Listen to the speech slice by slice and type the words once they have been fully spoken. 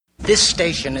This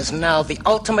station is now the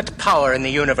ultimate power in the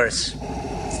universe.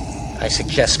 I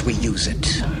suggest we use it.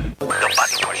 The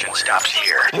button pushing stops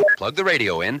here. Plug the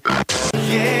radio in.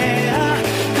 Yeah,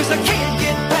 'cause I can't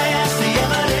get past the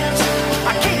evidence.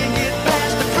 I can't get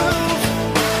past the proof.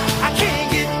 I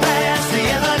can't get past the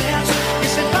evidence.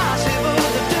 It's impossible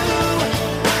to do.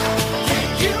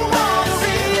 You are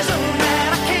the reason that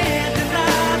I can't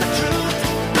deny the truth.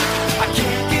 I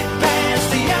can't get past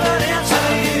the evidence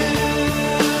of you.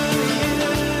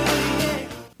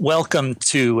 Welcome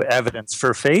to Evidence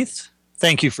for Faith.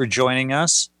 Thank you for joining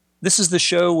us. This is the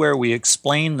show where we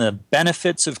explain the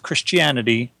benefits of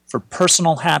Christianity for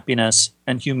personal happiness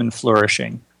and human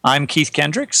flourishing. I'm Keith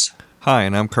Kendricks. Hi,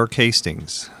 and I'm Kirk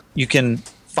Hastings. You can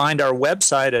find our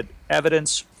website at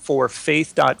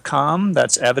evidenceforfaith.com.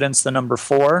 That's evidence, the number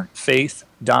 4,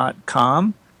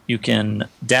 faith.com. You can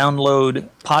download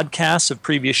podcasts of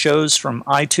previous shows from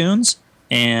iTunes.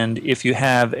 And if you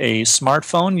have a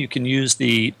smartphone, you can use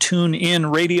the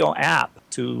TuneIn Radio app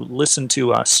to listen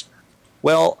to us.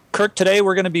 Well, Kirk, today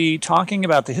we're going to be talking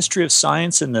about the history of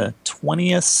science in the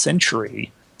 20th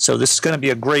century. So this is going to be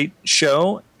a great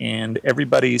show, and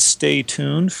everybody stay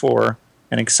tuned for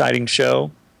an exciting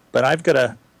show. But I've got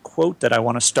a quote that I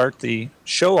want to start the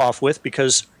show off with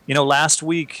because, last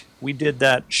week we did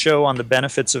that show on the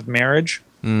benefits of marriage,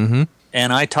 and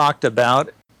I talked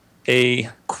about a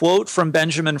quote from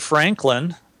Benjamin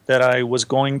Franklin that I was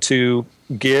going to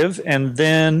give, and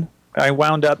then I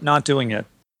wound up not doing it.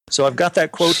 So I've got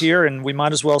that quote here, and we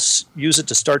might as well use it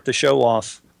to start the show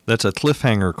off. That's a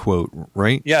cliffhanger quote,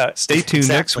 right? Yeah. Stay tuned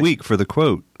next week for the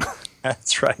quote.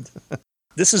 That's right.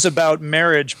 This is about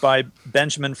marriage by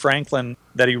Benjamin Franklin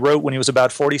that he wrote when he was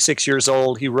about 46 years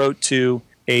old. He wrote to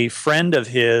a friend of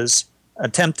his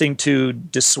attempting to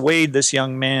dissuade this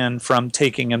young man from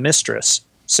taking a mistress.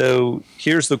 So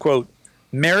here's the quote.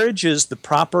 "Marriage is the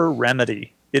proper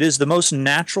remedy. It is the most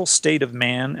natural state of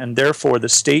man, and therefore the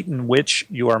state in which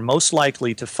you are most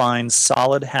likely to find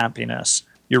solid happiness.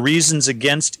 Your reasons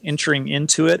against entering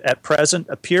into it at present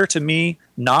appear to me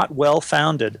not well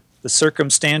founded. The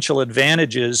circumstantial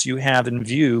advantages you have in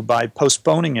view by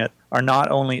postponing it are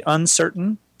not only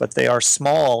uncertain, but they are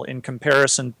small in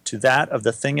comparison to that of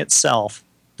the thing itself,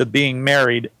 the being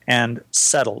married and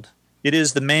settled. It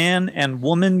is the man and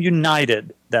woman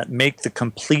united that make the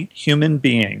complete human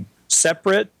being.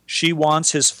 Separate, she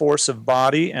wants his force of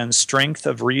body and strength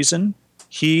of reason,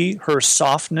 he her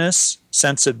softness,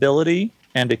 sensibility,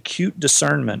 and acute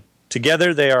discernment.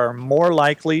 Together they are more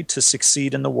likely to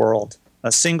succeed in the world.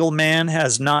 A single man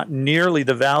has not nearly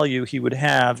the value he would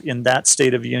have in that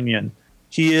state of union.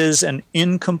 He is an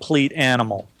incomplete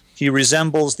animal. He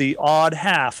resembles the odd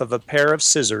half of a pair of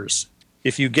scissors.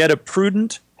 If you get a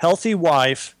prudent, healthy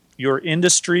wife, your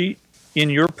industry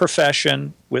in your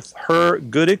profession with her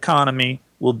good economy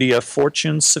will be a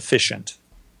fortune sufficient."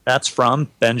 That's from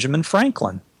Benjamin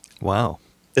Franklin. Wow.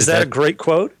 Is that a great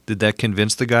quote? Did that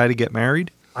convince the guy to get married?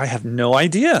 I have no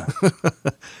idea.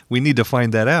 We need to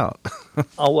find that out.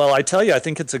 Oh, well, I tell you, I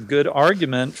think it's a good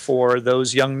argument for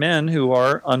those young men who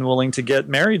are unwilling to get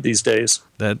married these days.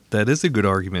 That is a good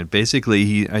argument.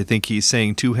 Basically, I think he's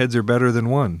saying two heads are better than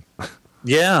one.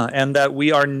 Yeah, and that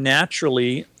we are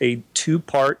naturally a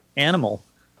two-part animal.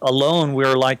 Alone,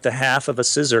 we're like the half of a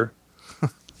scissor.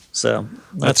 So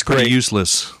that's pretty great.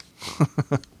 Useless.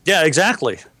 Yeah,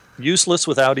 exactly. Useless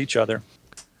without each other.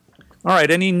 All right,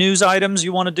 any news items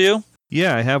you want to do?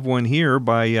 Yeah, I have one here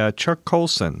by Chuck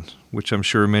Colson, which I'm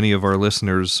sure many of our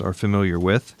listeners are familiar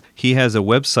with. He has a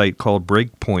website called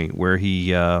Breakpoint where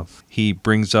he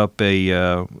brings up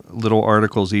little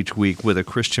articles each week with a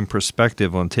Christian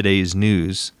perspective on today's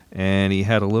news. And he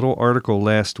had a little article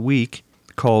last week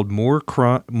called More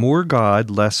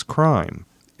God, Less Crime.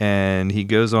 And he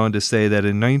goes on to say that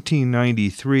in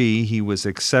 1993, he was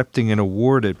accepting an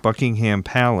award at Buckingham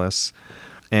Palace,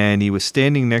 and he was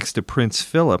standing next to Prince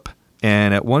Philip.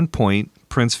 And at one point,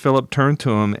 Prince Philip turned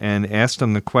to him and asked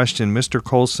him the question, "Mr.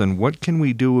 Colson, what can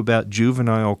we do about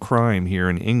juvenile crime here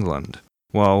in England?"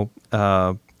 Well,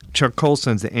 Chuck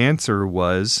Colson's answer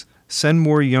was, "Send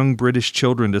more young British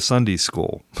children to Sunday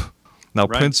school." Now,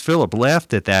 right. Prince Philip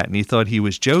laughed at that, and he thought he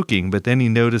was joking, but then he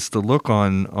noticed the look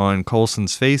on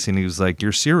Colson's face, and he was like,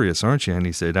 "You're serious, aren't you?" And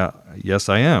he said, "Yes,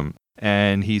 I am."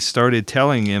 And he started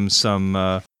telling him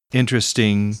some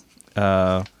interesting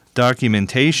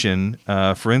documentation.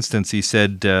 For instance, he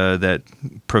said that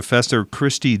Professor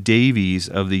Christy Davies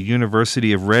of the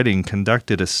University of Reading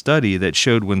conducted a study that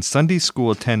showed when Sunday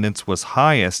school attendance was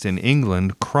highest in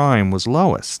England, crime was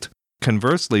lowest.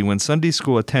 Conversely, when Sunday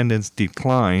school attendance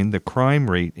declined, the crime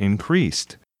rate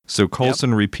increased. So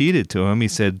Colson repeated to him, he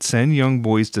said, send young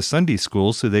boys to Sunday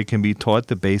school so they can be taught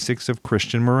the basics of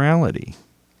Christian morality.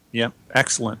 Yep.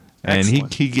 Excellent. And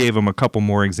Excellent. he gave him a couple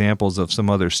more examples of some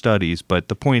other studies, but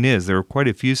the point is there are quite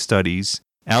a few studies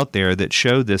out there that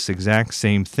show this exact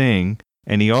same thing.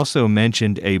 And he also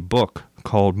mentioned a book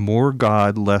called More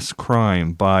God, Less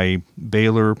Crime by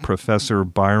Baylor professor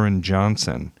Byron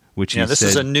Johnson, which he this said,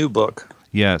 is a new book.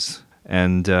 Yes,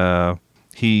 and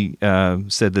he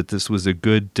said that this was a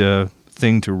good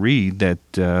thing to read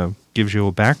that gives you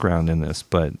a background in this.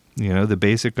 But, the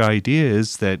basic idea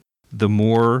is that the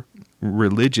more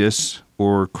religious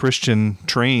or Christian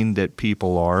trained that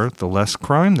people are, the less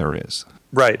crime there is.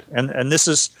 Right. And this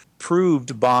is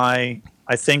proved by,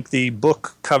 I think the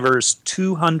book covers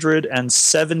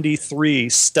 273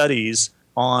 studies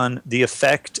on the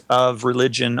effect of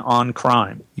religion on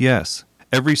crime. Yes.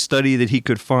 Every study that he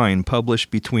could find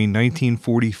published between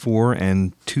 1944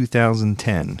 and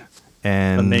 2010.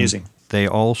 And amazing. They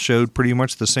all showed pretty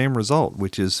much the same result,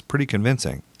 which is pretty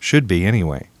convincing. Should be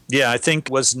anyway. Yeah, I think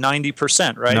it was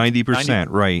 90%, right? 90%,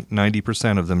 right.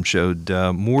 90% of them showed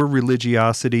more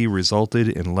religiosity resulted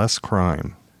in less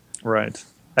crime. Right.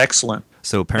 Excellent.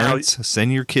 So parents,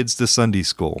 send your kids to Sunday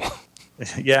school.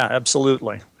 Yeah,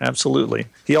 absolutely. Absolutely.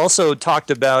 He also talked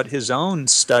about his own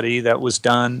study that was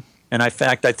done, and in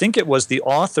fact, I think it was the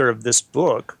author of this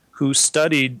book who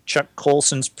studied Chuck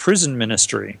Colson's prison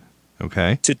ministry.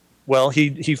 Okay.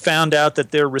 He found out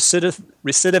that their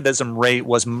recidivism rate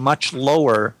was much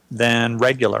lower than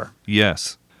regular.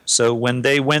 Yes. So when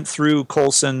they went through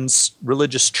Colson's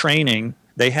religious training,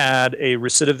 they had a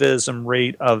recidivism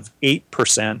rate of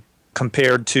 8%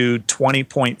 compared to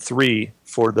 20.3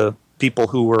 for the people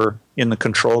who were in the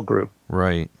control group.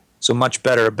 Right. So much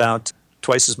better, about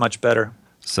twice as much better.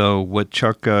 So what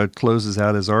Chuck closes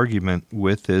out his argument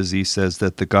with is he says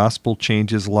that the gospel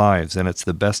changes lives, and it's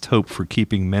the best hope for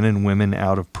keeping men and women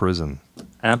out of prison.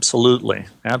 Absolutely.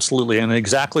 Absolutely. And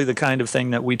exactly the kind of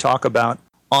thing that we talk about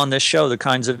on this show, the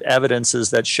kinds of evidences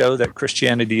that show that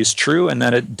Christianity is true and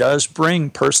that it does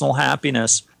bring personal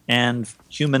happiness and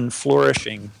human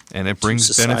flourishing. And it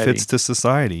brings benefits to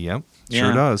society. Yep.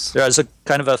 Sure does. There's a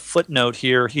kind of a footnote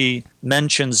here. He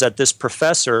mentions that this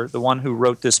professor, the one who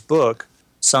wrote this book,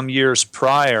 some years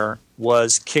prior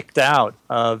was kicked out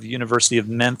of University of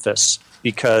Memphis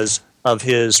because of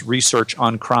his research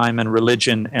on crime and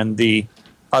religion, and the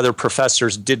other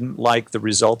professors didn't like the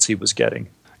results he was getting.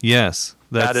 Yes.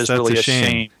 That is really a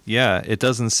shame. Yeah, it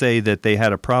doesn't say that they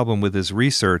had a problem with his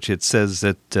research. It says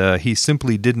that he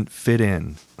simply didn't fit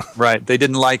in. Right. They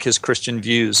didn't like his Christian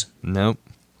views. Nope.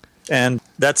 And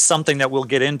that's something that we'll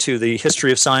get into. The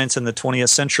history of science in the 20th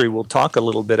century, we'll talk a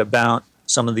little bit about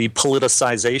some of the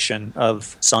politicization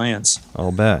of science.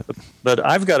 I'll bet. But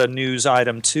I've got a news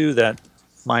item, too, that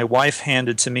my wife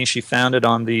handed to me. She found it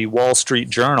on the Wall Street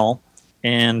Journal,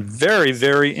 and very,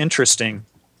 very interesting.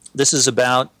 This is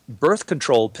about birth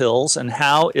control pills and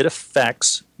how it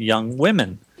affects young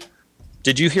women.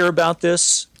 Did you hear about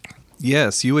this?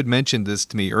 Yes, you had mentioned this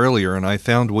to me earlier, and I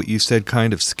found what you said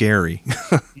kind of scary.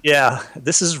 Yeah,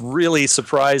 this is really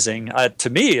surprising. To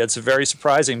me, it's very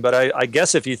surprising, but I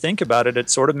guess if you think about it,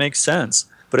 it sort of makes sense.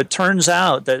 But it turns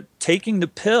out that taking the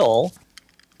pill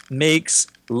makes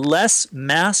less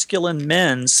masculine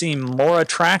men seem more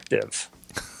attractive,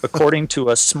 according to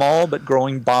a small but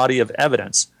growing body of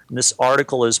evidence. And this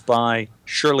article is by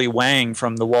Shirley Wang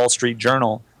from the Wall Street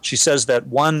Journal. She says that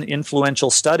one influential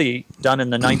study done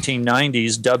in the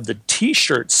 1990s, dubbed the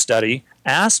T-shirt study,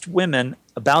 asked women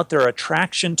about their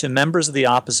attraction to members of the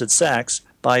opposite sex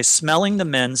by smelling the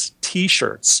men's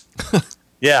T-shirts.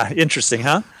 Yeah, interesting,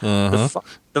 huh? Uh-huh.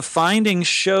 The findings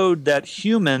showed that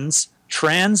humans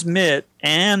transmit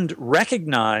and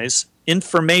recognize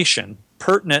information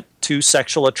pertinent to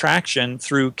sexual attraction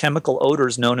through chemical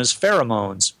odors known as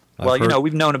pheromones.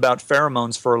 We've known about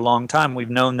pheromones for a long time. We've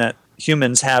known that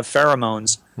humans have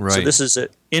pheromones. Right. So this is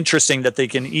interesting that they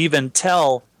can even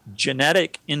tell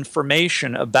genetic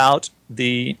information about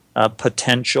the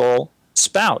potential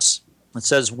spouse. It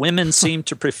says women seem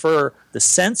to prefer the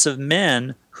scents of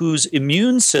men whose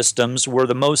immune systems were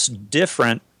the most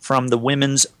different from the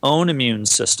women's own immune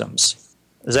systems.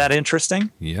 Is that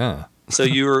interesting? Yeah. So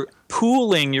you're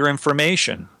pooling your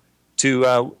information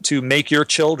to make your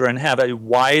children have a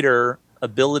wider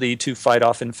ability to fight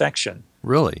off infection.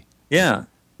 Really? Yeah.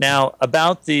 Now,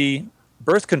 about the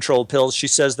birth control pills, she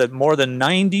says that more than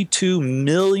 92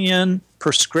 million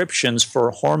prescriptions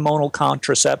for hormonal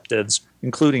contraceptives,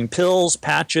 including pills,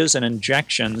 patches, and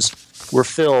injections, were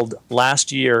filled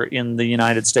last year in the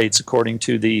United States, according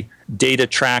to the data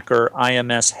tracker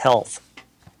IMS Health.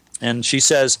 And she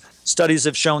says studies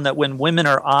have shown that when women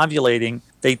are ovulating,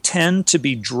 they tend to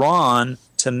be drawn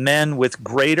to men with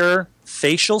greater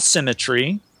facial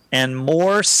symmetry and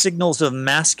more signals of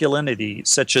masculinity,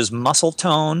 such as muscle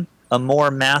tone, a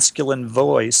more masculine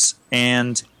voice,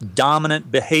 and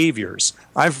dominant behaviors.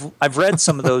 I've read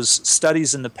some of those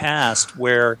studies in the past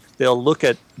where they'll look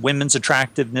at women's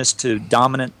attractiveness to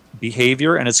dominant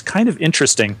behavior, and it's kind of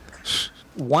interesting.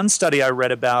 One study I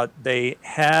read about, they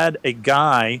had a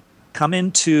guy come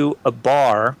into a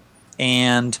bar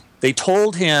and they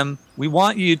told him, we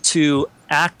want you to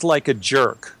act like a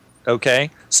jerk,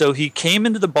 okay? So he came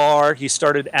into the bar, he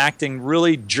started acting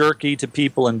really jerky to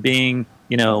people and being,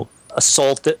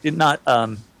 assaulted,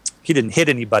 he didn't hit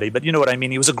anybody, but you know what I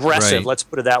mean? He was aggressive, Right. let's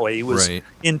put it that way. He was Right.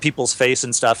 in people's face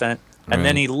and stuff, and then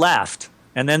Right. he left.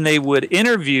 And then they would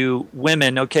interview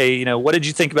women, okay, what did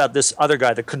you think about this other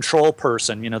guy, the control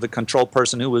person, the control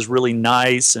person who was really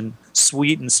nice and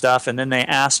sweet and stuff. And then they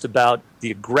asked about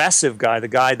the aggressive guy, the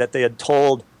guy that they had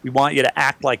told, we want you to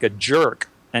act like a jerk.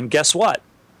 And guess what?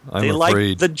 I'm They afraid.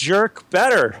 liked the jerk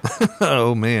better.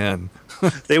 Oh, man.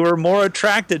 They were more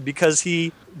attracted because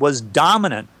he was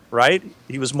dominant, right?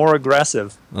 He was more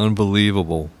aggressive.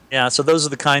 Unbelievable. Yeah, so those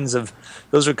are kinds of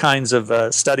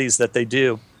studies that they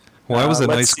do. Well, I was a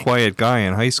let's nice, see. quiet guy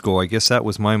in high school. I guess that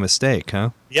was my mistake,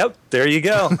 huh? Yep, there you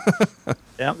go.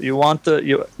 Yeah, you want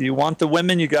the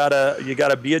women, you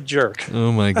gotta be a jerk.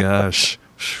 Oh, my gosh.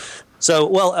 So,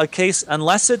 well, a case,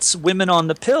 unless it's women on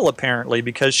the pill, apparently,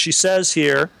 because she says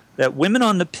here that women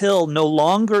on the pill no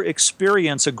longer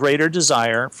experience a greater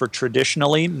desire for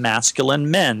traditionally masculine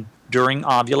men during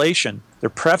ovulation.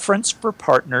 Their preference for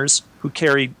partners who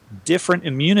carry different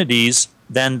immunities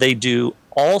than they do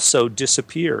also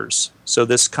disappears. So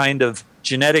this kind of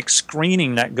genetic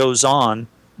screening that goes on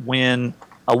when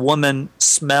a woman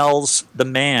smells the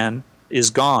man is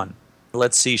gone.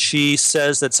 Let's see, she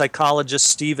says that psychologist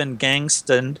Stephen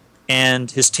Gangston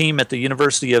and his team at the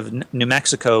University of New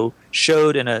Mexico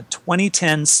showed in a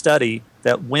 2010 study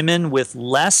that women with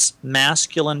less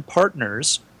masculine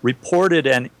partners reported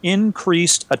an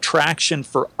increased attraction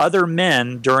for other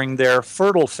men during their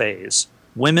fertile phase.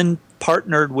 Women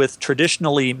partnered with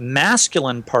traditionally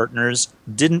masculine partners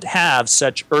didn't have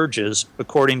such urges,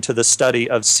 according to the study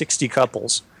of 60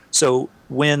 couples. So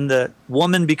when the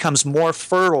woman becomes more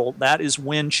fertile, that is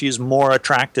when she's more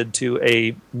attracted to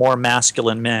a more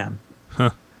masculine man.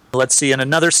 Let's see. In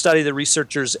another study, the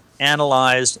researchers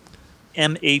analyzed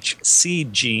MHC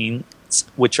genes,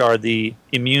 which are the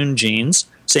immune genes,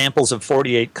 samples of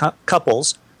 48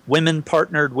 couples. Women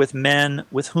partnered with men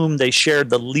with whom they shared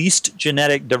the least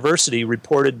genetic diversity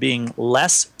reported being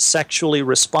less sexually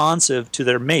responsive to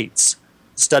their mates.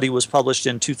 The study was published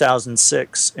in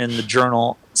 2006 in the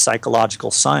journal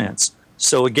Psychological Science.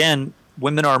 So again,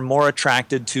 women are more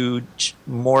attracted to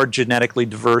more genetically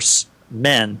diverse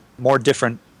men, more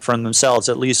different from themselves,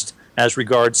 at least as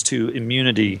regards to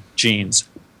immunity genes.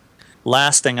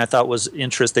 Last thing I thought was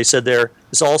interesting, they said there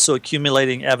is also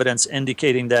accumulating evidence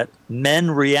indicating that men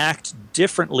react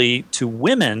differently to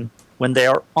women when they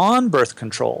are on birth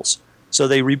controls. So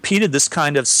they repeated this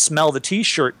kind of smell the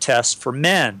t-shirt test for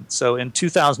men. So in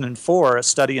 2004, a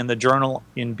study in the journal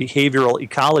in Behavioral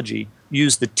Ecology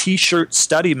used the t-shirt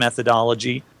study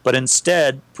methodology, but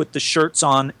instead put the shirts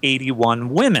on 81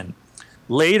 women.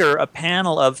 Later, a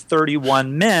panel of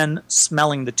 31 men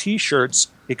smelling the t-shirts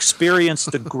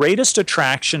experienced the greatest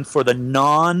attraction for the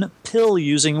non-pill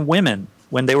using women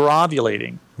when they were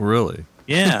ovulating. Really?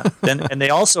 Yeah. And they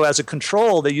also, as a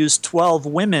control, they used 12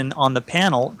 women on the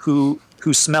panel who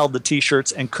smelled the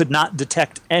t-shirts and could not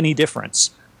detect any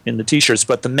difference in the t-shirts,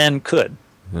 but the men could.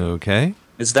 Okay.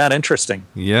 Is that interesting?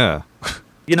 Yeah.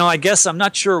 I guess I'm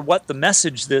not sure what the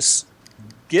message this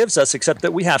gives us, except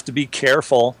that we have to be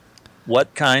careful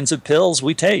what kinds of pills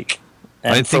we take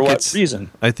and for what reason.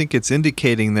 I think it's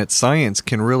indicating that science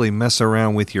can really mess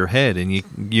around with your head, and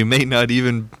you may not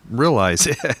even realize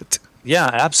it. Yeah,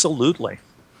 absolutely.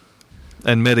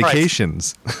 And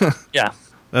medications. Yeah.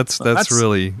 That's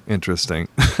really interesting.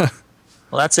 Well,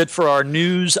 that's it for our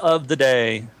news of the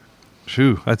day.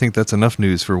 Phew, I think that's enough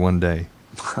news for one day.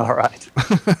 All right.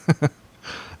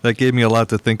 That gave me a lot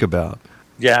to think about.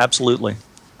 Yeah, absolutely.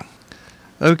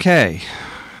 Okay,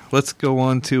 let's go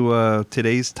on to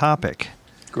today's topic.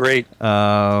 Great.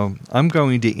 I'm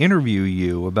going to interview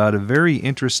you about a very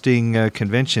interesting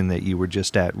convention that you were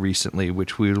just at recently,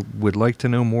 which we would like to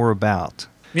know more about.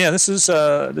 Yeah, this was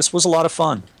a lot of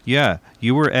fun. Yeah,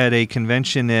 you were at a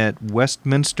convention at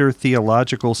Westminster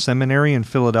Theological Seminary in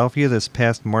Philadelphia this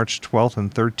past March 12th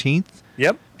and 13th.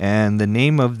 Yep. And the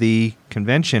name of the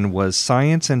convention was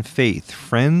Science and Faith,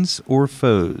 Friends or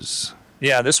Foes?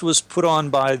 Yeah, this was put on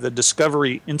by the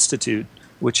Discovery Institute,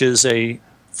 which is a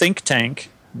think tank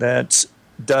that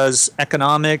does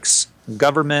economics,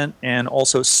 government, and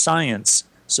also science.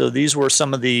 So these were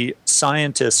some of the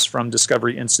scientists from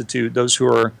Discovery Institute, those who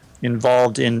are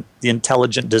involved in the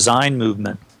intelligent design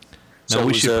movement. Now, So we it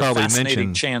was should a probably fascinating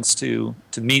mention- chance to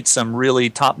meet some really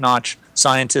top-notch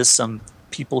scientists, some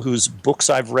people whose books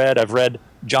I've read. I've read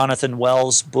Jonathan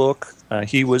Wells' book.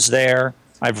 He was there.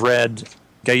 I've read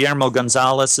Guillermo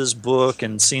Gonzalez's book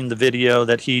and seen the video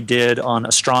that he did on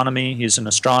astronomy. He's an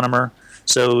astronomer.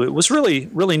 So it was really,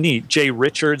 really neat. Jay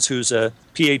Richards, who's a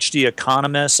PhD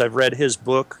economist, I've read his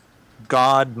book,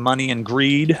 God, Money, and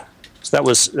Greed. So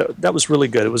that was really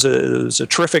good. It was a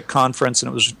terrific conference, and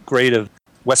it was great of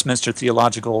Westminster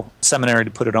Theological Seminary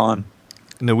to put it on.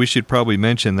 No, we should probably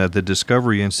mention that the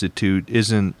Discovery Institute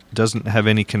doesn't have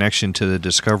any connection to the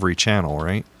Discovery Channel,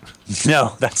 right?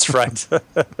 No, that's right.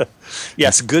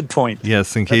 Yes, good point.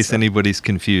 Yes, in case anybody's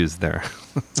confused there.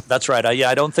 That's right.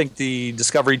 I don't think the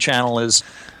Discovery Channel is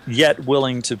yet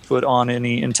willing to put on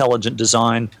any intelligent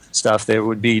design stuff. There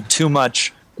would be too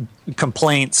much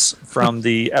complaints from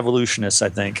the evolutionists, I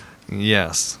think.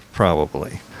 Yes,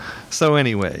 probably. So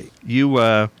anyway,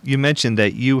 you mentioned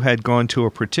that you had gone to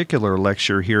a particular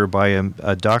lecture here by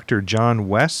a Dr. John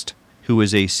West, who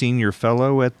is a senior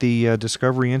fellow at the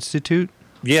Discovery Institute.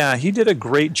 Yeah, he did a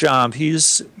great job. He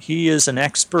is an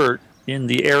expert in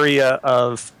the area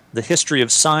of the history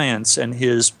of science, and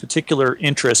his particular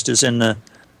interest is in the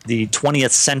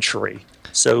 20th century.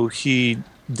 So he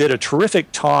did a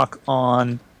terrific talk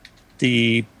on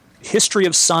the history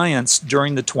of science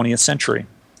during the 20th century.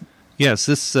 Yes,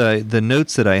 the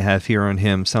notes that I have here on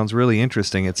him sounds really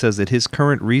interesting. It says that his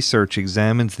current research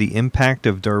examines the impact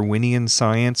of Darwinian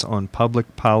science on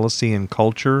public policy and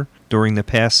culture during the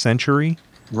past century.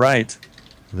 Right.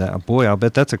 Boy, I'll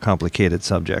bet that's a complicated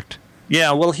subject.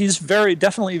 Yeah, well, he's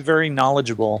definitely very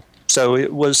knowledgeable. So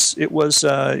it was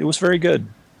very good.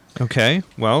 Okay,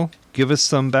 well, give us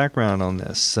some background on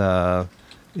this.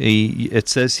 It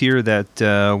says here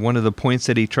that one of the points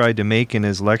that he tried to make in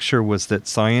his lecture was that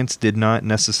science did not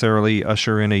necessarily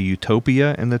usher in a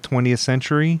utopia in the 20th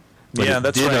century, but Yeah, it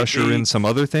that's did right. usher in some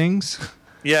other things.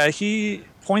 Yeah, he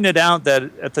pointed out that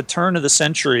at the turn of the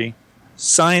century,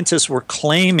 scientists were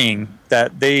claiming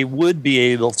that they would be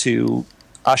able to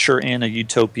usher in a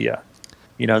utopia.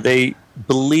 You know, they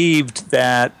believed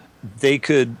that they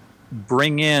could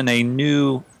bring in a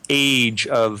new age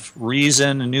of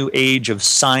reason, a new age of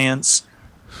science,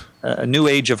 a new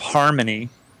age of harmony,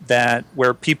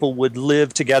 where people would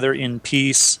live together in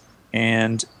peace.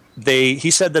 And he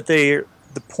said that the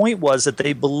point was that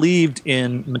they believed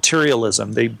in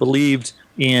materialism. They believed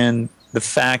in the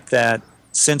fact that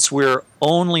since we're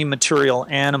only material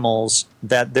animals,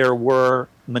 that there were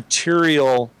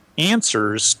material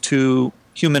answers to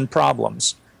human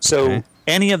problems. So Okay.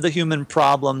 any of the human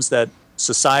problems that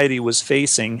society was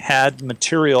facing had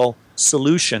material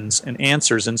solutions and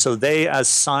answers. And so they, as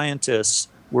scientists,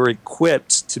 were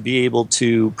equipped to be able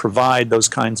to provide those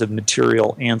kinds of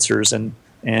material answers. And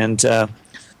the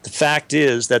fact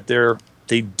is that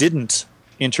they didn't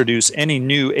introduce any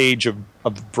new age of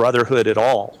brotherhood at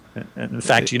all. And in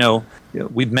fact,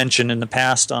 we've mentioned in the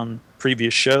past on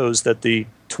previous shows that the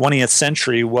 20th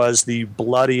century was the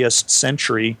bloodiest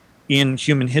century in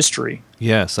human history.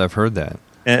 Yes, I've heard that.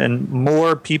 And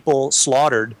more people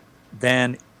slaughtered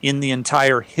than in the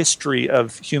entire history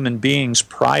of human beings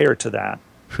prior to that.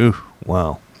 Whew,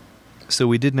 wow. So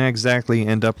we didn't exactly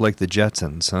end up like the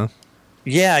Jetsons, huh?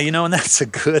 Yeah, and it's a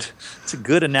good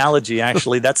analogy,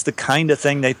 actually. That's the kind of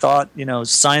thing they thought,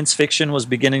 science fiction was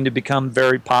beginning to become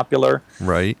very popular.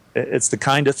 Right. It's the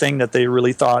kind of thing that they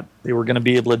really thought they were going to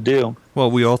be able to do. Well,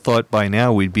 we all thought by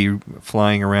now we'd be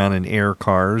flying around in air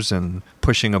cars and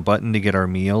pushing a button to get our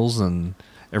meals, and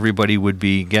everybody would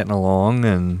be getting along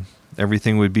and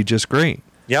everything would be just great.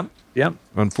 Yep.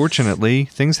 Unfortunately,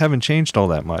 things haven't changed all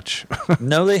that much.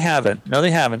 No, they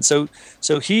haven't. So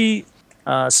he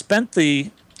spent the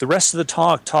rest of the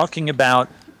talk talking about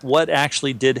what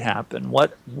actually did happen.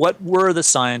 What were the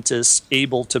scientists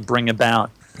able to bring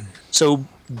about? So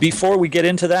before we get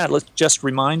into that, let's just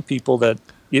remind people that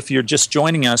if you're just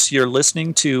joining us, you're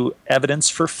listening to Evidence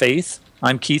for Faith.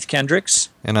 I'm Keith Kendricks.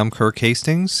 And I'm Kirk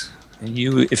Hastings. And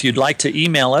if you'd like to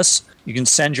email us, you can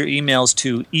send your emails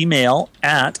to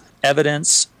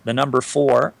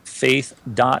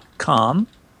email@evidence4faith.com,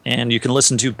 and you can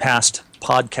listen to past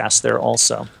podcasts there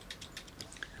also.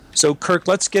 So, Kirk,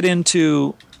 let's get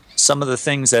into some of the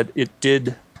things that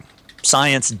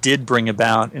science did bring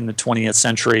about in the 20th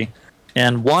century.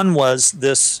 And one was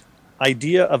this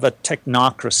idea of a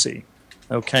technocracy.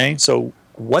 Okay, so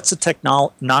What's a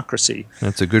technocracy?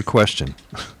 That's a good question.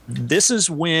 This is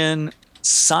when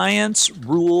science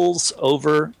rules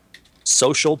over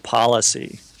social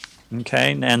policy.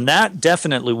 Okay, and that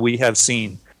definitely we have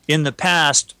seen. In the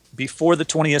past, before the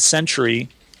 20th century,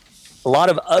 a lot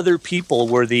of other people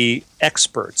were the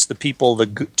experts, the people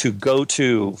to go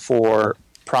to for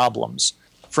problems.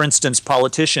 For instance,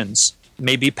 politicians,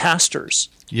 maybe pastors.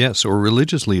 Yes, or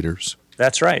religious leaders.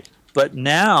 That's right. But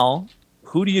now,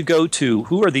 who do you go to?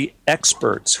 Who are the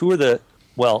experts? Who are the,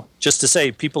 well, just to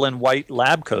say, people in white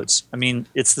lab coats? I mean,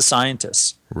 it's the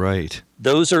scientists. Right.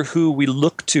 Those are who we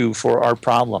look to for our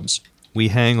problems. We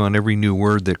hang on every new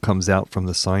word that comes out from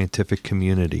the scientific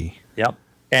community. Yep.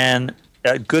 And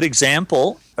a good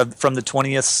example from the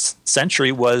 20th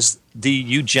century was the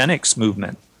eugenics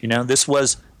movement. You know, this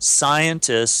was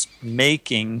scientists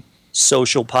making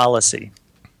social policy.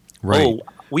 Right. Oh,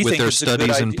 we with think their it's a good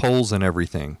studies and idea. polls and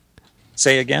everything.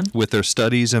 Say again? With their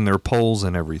studies and their polls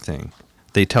and everything.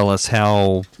 They tell us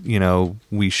how,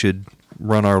 we should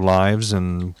run our lives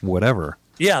and whatever.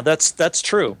 Yeah, that's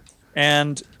true.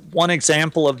 And one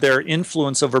example of their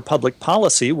influence over public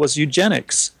policy was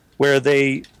eugenics, where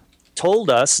they told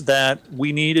us that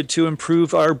we needed to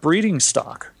improve our breeding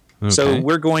stock. Okay. So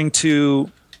we're going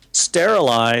to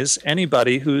sterilize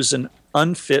anybody who's an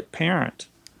unfit parent.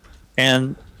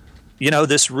 And,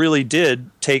 this really did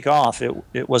take off.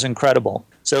 It was incredible.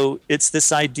 So it's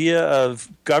this idea of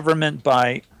government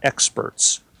by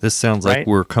experts. This sounds like Right.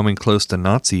 we're coming close to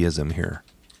Nazism here.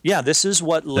 Yeah, this is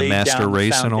what laid master down the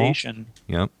race and all? foundation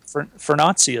Yep. for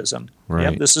Nazism. Right.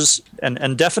 Yep, this is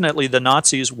and definitely the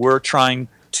Nazis were trying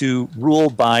to rule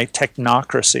by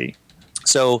technocracy.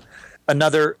 So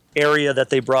another area that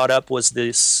they brought up was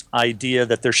this idea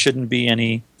that there shouldn't be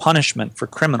any punishment for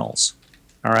criminals.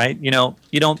 All right? You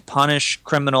don't punish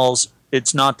criminals.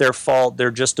 It's not their fault.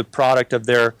 They're just a product of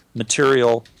their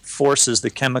material forces, the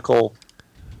chemical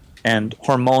and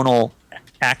hormonal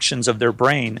actions of their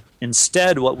brain.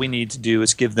 Instead, what we need to do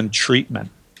is give them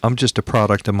treatment. I'm just a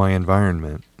product of my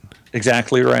environment.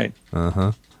 Exactly right.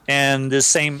 Uh-huh. And this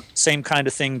same kind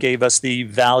of thing gave us the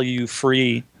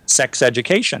value-free sex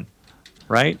education,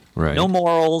 right? Right. No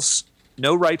morals,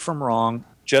 no right from wrong,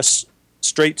 just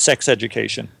straight sex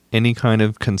education. Any kind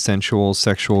of consensual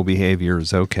sexual behavior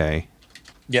is okay.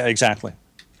 Yeah, exactly.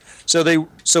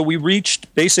 So we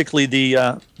reached basically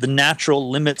the natural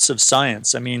limits of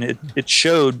science. I mean, it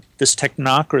showed, this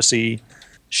technocracy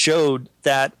showed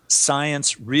that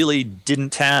science really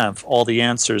didn't have all the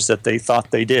answers that they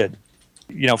thought they did.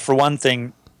 For one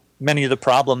thing, many of the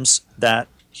problems that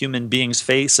human beings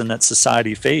face and that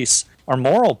society face are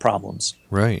moral problems.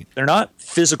 Right. They're not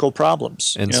physical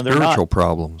problems. And they're spiritual not,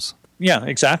 problems. Yeah,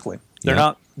 exactly. They're Yeah.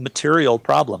 not material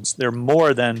problems.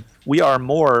 We are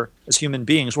more, as human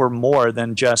beings, we're more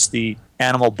than just the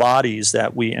animal bodies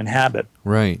that we inhabit.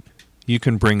 Right. You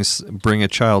can bring a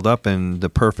child up in the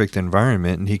perfect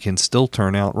environment and he can still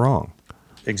turn out wrong.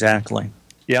 Exactly.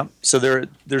 Yeah. So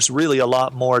there's really a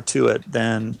lot more to it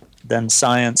than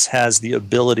science has the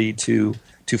ability to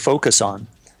focus on.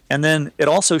 And then it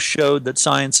also showed that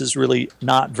science is really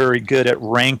not very good at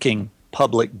ranking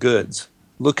public goods.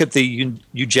 Look at the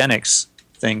eugenics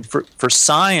thing. For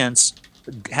science,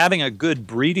 having a good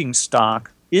breeding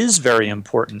stock is very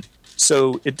important.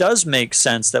 So it does make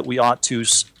sense that we ought to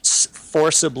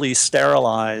forcibly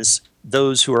sterilize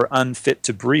those who are unfit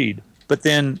to breed. But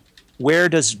then where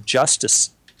does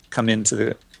justice come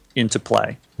into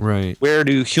play? Right. Where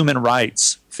do human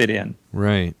rights fit in?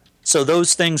 Right. So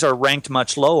those things are ranked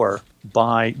much lower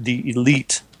by the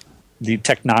elite, the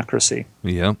technocracy.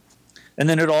 Yep. And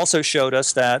then it also showed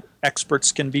us that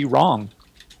experts can be wrong.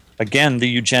 Again, the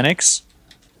eugenics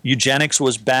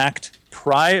was backed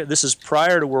this is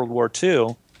prior to World War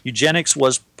II. Eugenics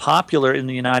was popular in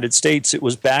the United States. It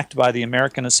was backed by the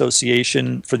American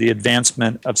Association for the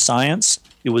Advancement of Science.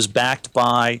 It was backed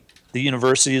by the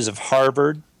universities of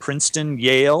Harvard, Princeton,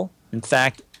 Yale. In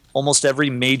fact, almost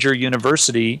every major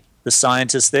university, the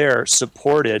scientists there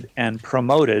supported and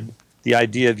promoted the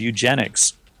idea of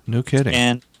eugenics. No kidding.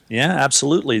 And yeah,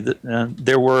 absolutely.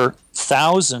 There were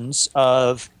thousands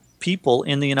of people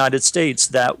in the United States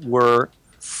that were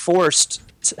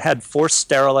had forced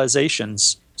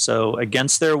sterilizations. So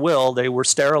against their will, they were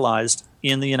sterilized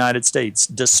in the United States,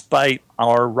 despite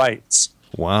our rights.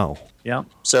 Wow. Yeah.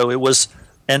 So it was,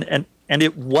 and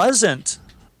it wasn't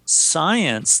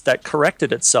science that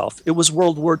corrected itself. It was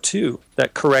World War II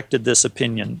that corrected this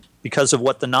opinion. Because of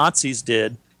what the Nazis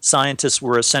did, scientists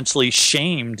were essentially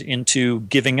shamed into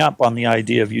giving up on the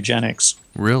idea of eugenics.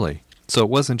 Really? So it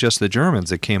wasn't just the Germans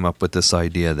that came up with this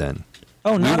idea then?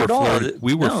 Oh, not at all.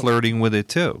 We were No. flirting with it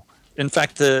too. In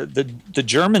fact, the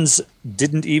Germans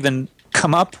didn't even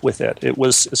come up with it. It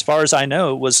was, as far as I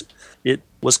know, it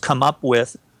was come up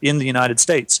with in the United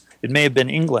States. It may have been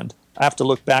England. I have to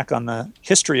look back on the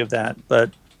history of that,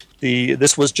 but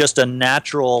this was just a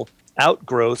natural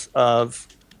outgrowth of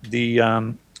the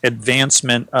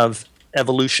advancement of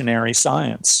evolutionary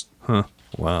science. Huh.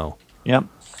 Wow. Yep.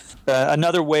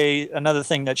 Another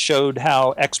thing that showed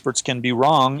how experts can be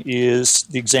wrong is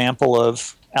the example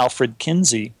of Alfred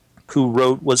Kinsey,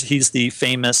 who he's the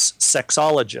famous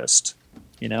sexologist,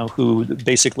 who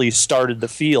basically started the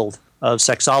field of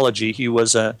sexology. He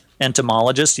was an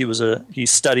entomologist. He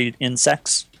studied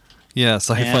insects. Yes,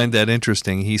 I find that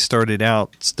interesting. He started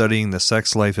out studying the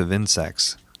sex life of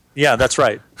insects. Yeah, that's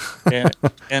right.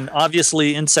 And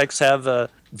obviously insects have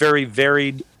very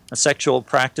varied sexual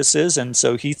practices, and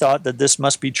so he thought that this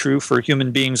must be true for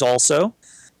human beings also.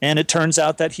 And it turns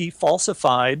out that he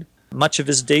falsified much of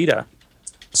his data.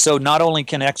 So not only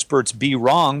can experts be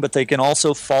wrong, but they can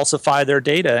also falsify their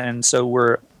data. And so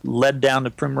we're led down the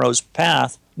primrose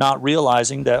path, not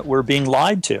realizing that we're being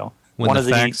lied to.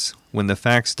 When the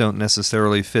facts don't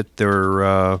necessarily fit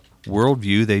their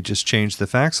worldview, they just change the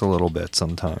facts a little bit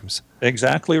sometimes.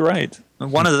 Exactly right.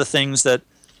 And one of the things that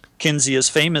Kinsey is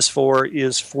famous for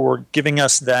is for giving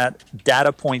us that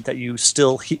data point that you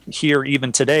still hear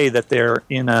even today, that they're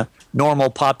in a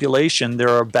normal population, there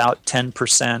are about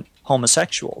 10%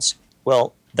 homosexuals.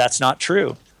 Well, that's not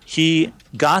true. He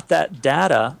got that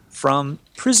data from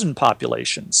prison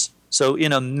populations. So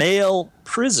in a male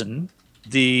prison,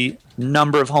 the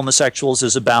number of homosexuals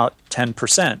is about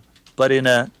 10%. But in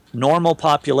a normal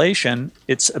population,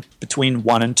 it's between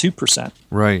 1% and 2%.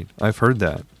 Right. I've heard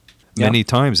that. Many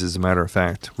times, as a matter of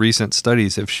fact. Recent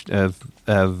studies have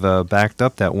backed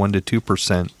up that 1% to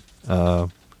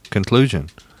 2% conclusion.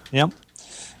 Yep.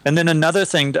 And then another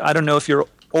thing, I don't know if you're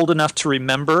old enough to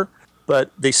remember,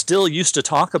 but they still used to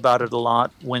talk about it a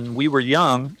lot when we were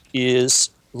young,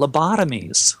 is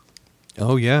lobotomies.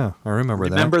 Oh, yeah. I remember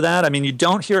that. Remember that? I mean, you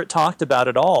don't hear it talked about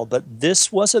at all, but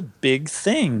this was a big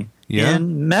thing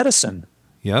in medicine.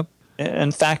 Yep.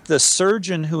 In fact, the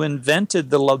surgeon who invented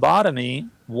the lobotomy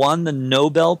won the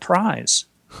Nobel Prize.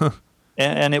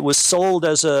 And it was sold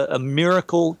as a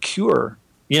miracle cure.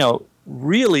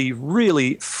 Really,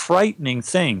 really frightening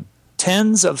thing.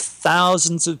 Tens of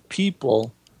thousands of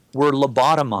people were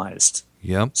lobotomized.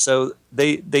 Yep. So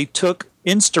they took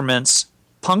instruments,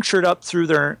 punctured up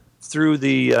went through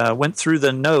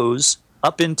the nose,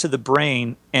 up into the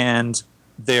brain, and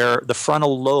the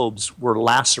frontal lobes were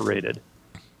lacerated.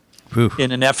 Oof.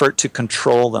 In an effort to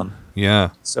control them. Yeah.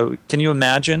 So can you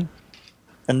imagine?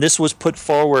 And this was put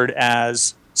forward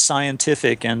as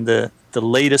scientific and the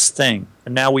latest thing.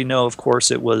 And now we know, of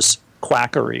course, it was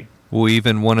quackery. Well,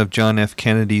 even one of John F.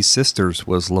 Kennedy's sisters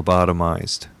was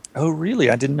lobotomized. Oh, really?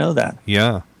 I didn't know that.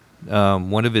 Yeah.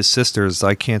 One of his sisters,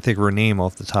 I can't think of her name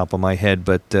off the top of my head,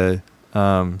 but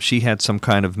she had some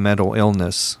kind of mental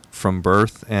illness from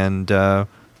birth, and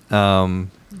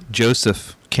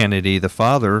Joseph Kennedy, the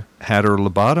father, had her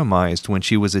lobotomized when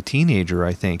she was a teenager,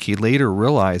 I think. He later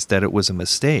realized that it was a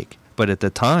mistake, but at the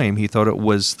time he thought it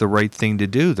was the right thing to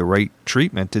do, the right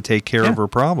treatment to take care of her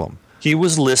problem. He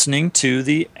was listening to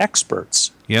the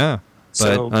experts. Yeah,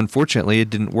 but unfortunately it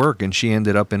didn't work, and she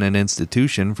ended up in an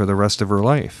institution for the rest of her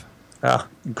life.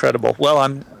 Incredible.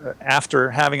 Well,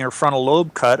 after having her frontal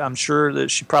lobe cut, I'm sure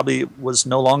that she probably was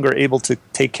no longer able to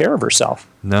take care of herself.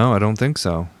 No, I don't think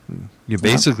so. You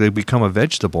basically become a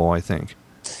vegetable, I think.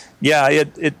 Yeah,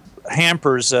 it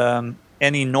hampers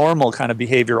any normal kind of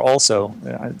behavior also,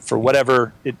 for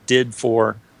whatever it did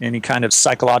for any kind of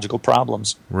psychological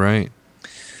problems. Right.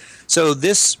 So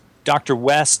this, Dr.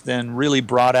 West then really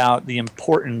brought out the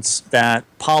importance that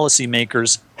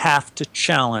policymakers have to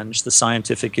challenge the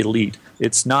scientific elite.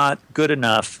 It's not good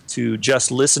enough to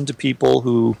just listen to people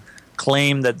who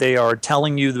claim that they are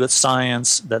telling you the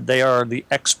science, that they are the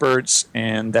experts,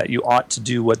 and that you ought to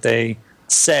do what they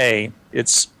say.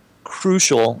 It's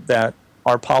crucial that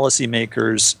our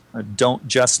policymakers don't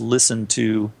just listen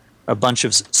to a bunch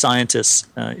of scientists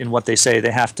in what they say. They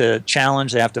have to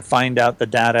challenge, they have to find out the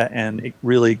data and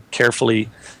really carefully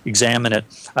examine it.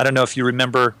 I don't know if you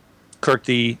remember, Kirk,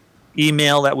 the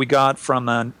email that we got from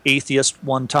an atheist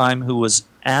one time who was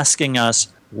asking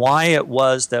us why it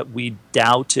was that we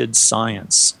doubted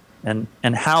science and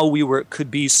how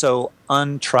could be so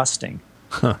untrusting.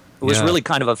 It was really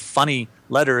kind of a funny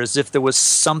letter, as if there was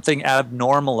something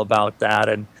abnormal about that.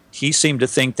 And he seemed to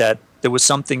think that there was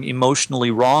something emotionally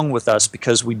wrong with us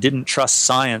because we didn't trust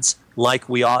science like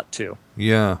we ought to.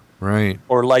 Yeah, right.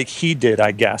 Or like he did,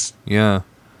 I guess. Yeah.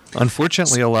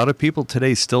 Unfortunately, a lot of people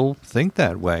today still think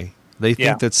that way. They think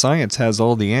Yeah. that science has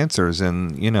all the answers,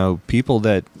 and people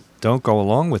that don't go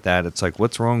along with that, it's like,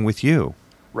 what's wrong with you?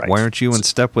 Right. Why aren't you in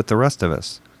step with the rest of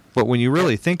us? But when you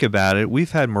really think about it,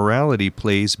 we've had morality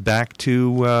plays back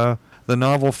to the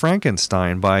novel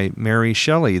Frankenstein by Mary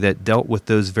Shelley that dealt with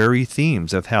those very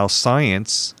themes of how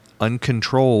science,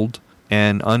 uncontrolled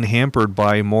and unhampered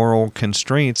by moral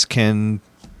constraints, can,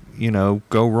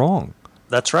 go wrong.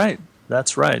 That's right.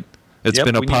 That's right. It's Yep,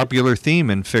 been a we need- popular theme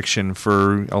in fiction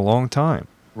for a long time.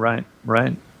 Right,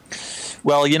 right.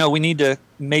 Well, we need to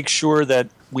make sure that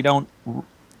we don't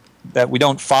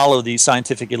follow the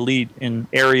scientific elite in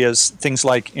areas, things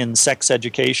like in sex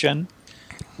education,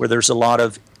 where there's a lot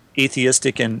of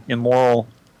atheistic and immoral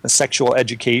sexual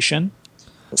education.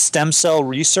 Stem cell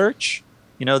research,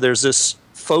 there's this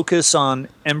focus on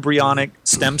embryonic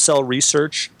stem cell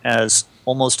research as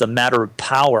almost a matter of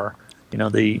power.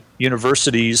 The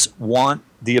universities want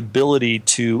the ability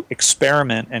to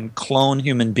experiment and clone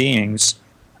human beings,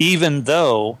 even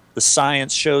though the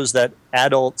science shows that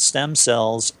adult stem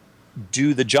cells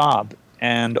do the job.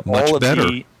 And Much all of better.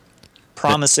 the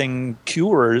promising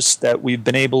cures that we've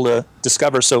been able to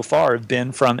discover so far have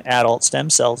been from adult stem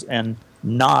cells and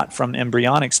not from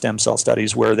embryonic stem cell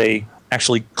studies where they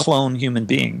actually clone human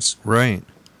beings. Right.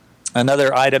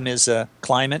 Another item is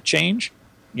climate change.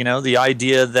 The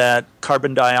idea that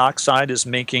carbon dioxide is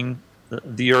making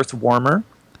the earth warmer.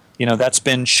 That's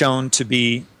been shown to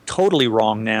be totally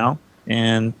wrong now.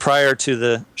 And prior to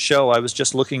the show, I was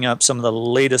just looking up some of the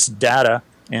latest data.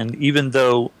 And even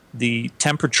though the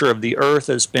temperature of the earth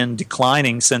has been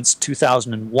declining since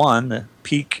 2001, the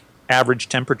peak average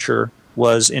temperature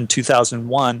was in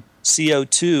 2001,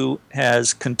 CO2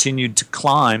 has continued to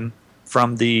climb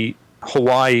from the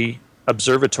Hawaii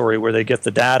Observatory where they get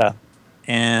the data.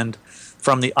 And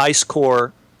from the ice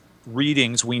core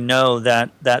readings, we know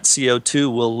that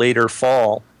CO2 will later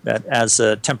fall, that as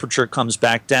the temperature comes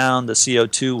back down, the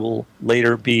CO2 will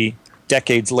later be,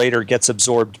 decades later, gets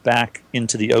absorbed back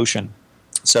into the ocean.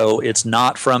 So it's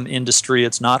not from industry,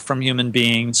 it's not from human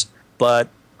beings, but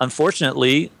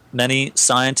unfortunately, many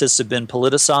scientists have been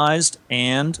politicized,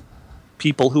 and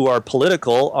people who are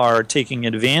political are taking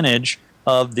advantage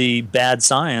of the bad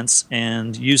science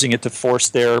and using it to force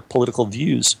their political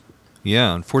views.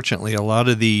 Yeah, unfortunately, a lot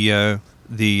of the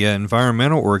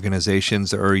environmental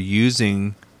organizations are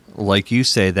using, like you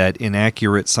say, that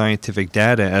inaccurate scientific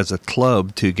data as a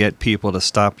club to get people to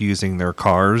stop using their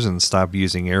cars and stop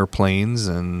using airplanes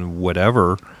and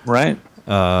whatever. Right.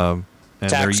 And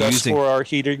Tax they're us using for our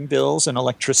heating bills and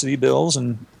electricity bills,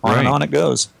 and on Right. and on it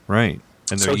goes. right,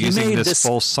 and they're So he using made this this-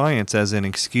 false science as an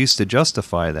excuse to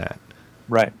justify that.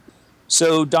 Right.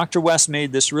 So Dr. West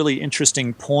made this really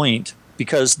interesting point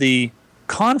because the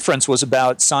conference was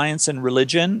about science and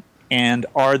religion and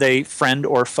are they friend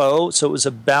or foe? So it was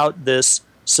about this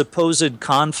supposed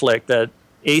conflict that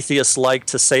atheists like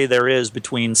to say there is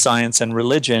between science and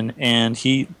religion. And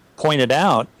he pointed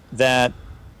out that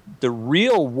the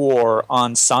real war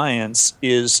on science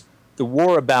is the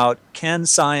war about can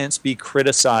science be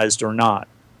criticized or not.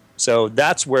 So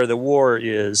that's where the war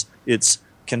is. It's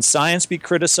can science be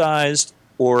criticized,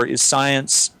 or is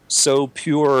science so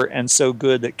pure and so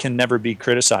good that can never be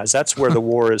criticized? That's where the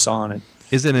war is on it.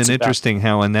 Isn't It's it about- interesting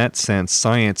how, in that sense,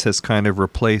 science has kind of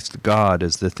replaced God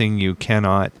as the thing you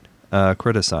cannot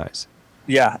criticize?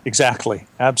 Yeah, exactly.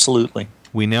 Absolutely.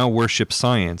 We now worship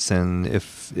science, and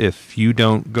if you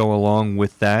don't go along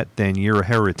with that, then you're a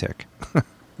heretic.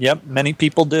 Yep, many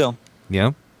people do.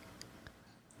 Yeah.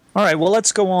 All right, well,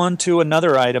 let's go on to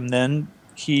another item then.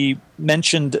 He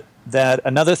mentioned that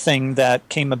another thing that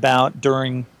came about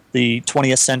during the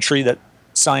 20th century that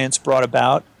science brought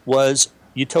about was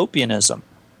utopianism,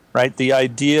 right? The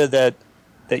idea that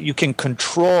you can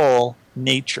control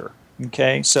nature,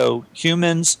 okay? So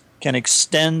humans can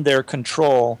extend their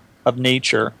control of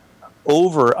nature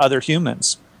over other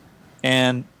humans.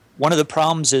 And one of the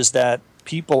problems is that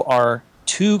people are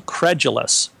too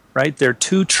credulous, right? They're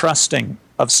too trusting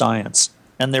of science,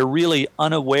 and they're really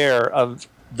unaware of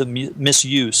the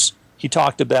misuse. He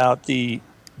talked about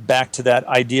back to that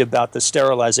idea about the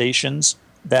sterilizations,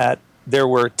 that there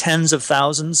were tens of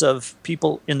thousands of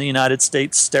people in the United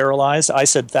States sterilized. I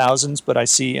said thousands, but I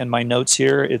see in my notes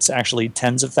here it's actually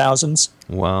tens of thousands.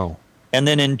 Wow. And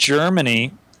then in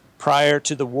Germany, prior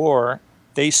to the war,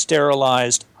 they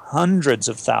sterilized hundreds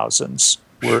of thousands,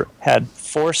 had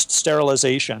forced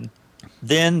sterilization.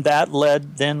 Then that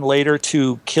led later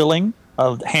to killing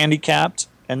of handicapped.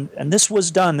 And this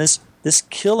was done, this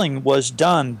killing was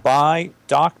done by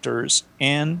doctors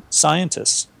and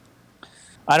scientists.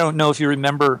 I don't know if you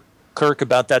remember, Kirk,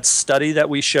 about that study that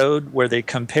we showed where they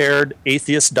compared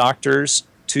atheist doctors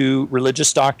to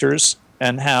religious doctors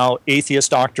and how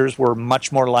atheist doctors were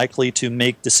much more likely to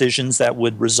make decisions that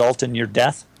would result in your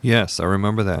death? Yes, I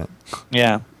remember that.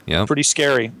 Yeah. Yeah. Pretty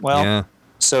scary. Well, Yeah.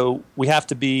 so we have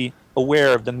to be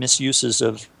aware of the misuses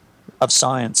of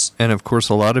science. And of course,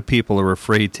 a lot of people are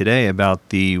afraid today about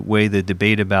the way the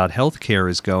debate about healthcare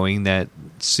is going, that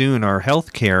soon our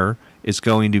healthcare is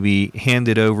going to be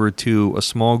handed over to a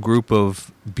small group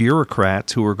of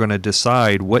bureaucrats who are going to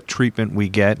decide what treatment we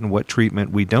get and what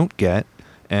treatment we don't get,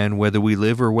 and whether we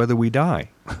live or whether we die,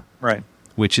 Right.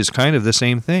 which is kind of the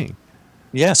same thing.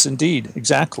 Yes, indeed.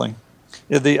 Exactly.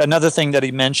 Another thing that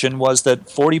he mentioned was that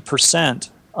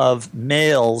 40% of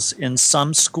males in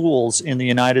some schools in the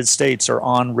United States are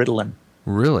on Ritalin.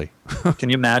 Really? Can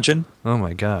you imagine? Oh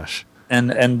my gosh.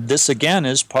 And this, again,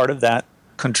 is part of that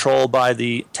control by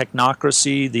the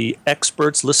technocracy, the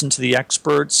experts. Listen to the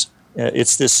experts.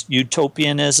 It's this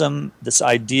utopianism, this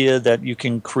idea that you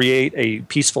can create a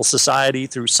peaceful society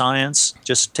through science.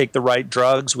 Just take the right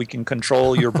drugs. We can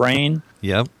control your brain.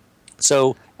 Yep.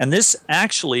 So, and this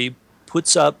actually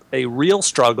puts up a real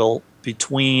struggle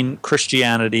between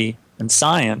Christianity and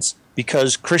science,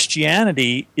 because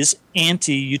Christianity is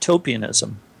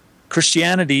anti-utopianism.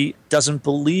 Christianity doesn't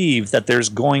believe that there's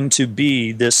going to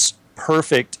be this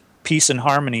perfect peace and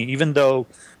harmony, even though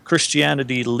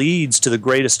Christianity leads to the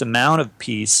greatest amount of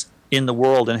peace in the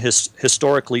world and has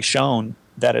historically shown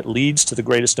that it leads to the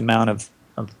greatest amount of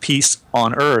peace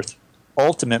on earth.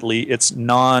 Ultimately, it's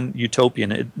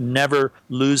non-utopian. It never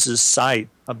loses sight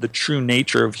of the true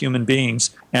nature of human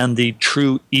beings and the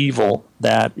true evil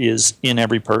that is in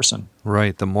every person.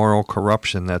 Right, the moral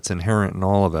corruption that's inherent in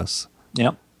all of us.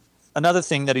 Yep. Another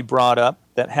thing that he brought up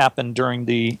that happened during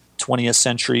the 20th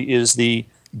century is the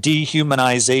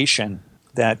dehumanization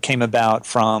that came about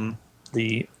from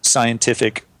the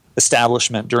scientific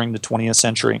establishment during the 20th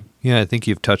century. Yeah, I think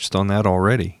you've touched on that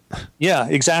already. Yeah,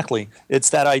 exactly. It's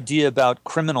that idea about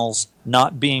criminals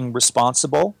not being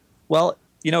responsible. Well,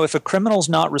 if a criminal's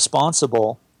not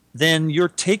responsible, then you're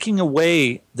taking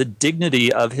away the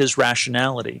dignity of his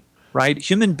rationality, right?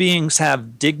 Human beings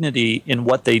have dignity in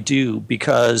what they do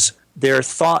because they're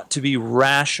thought to be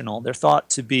rational. They're thought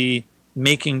to be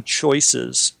making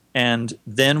choices. And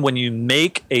then when you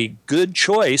make a good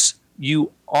choice,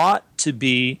 you ought to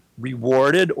be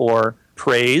rewarded or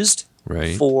praised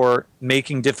for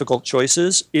making difficult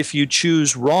choices. If you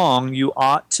choose wrong, you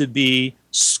ought to be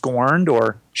scorned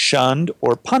or shunned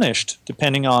or punished,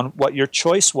 depending on what your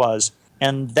choice was.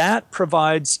 And that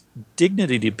provides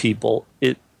dignity to people.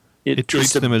 It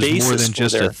treats them as more than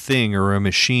just a thing or a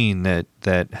machine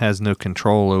that has no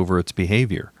control over its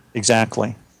behavior.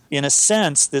 Exactly. In a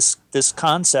sense, this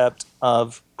concept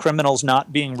of criminals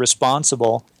not being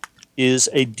responsible is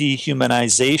a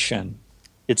dehumanization.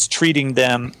 It's treating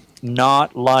them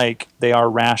not like they are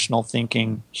rational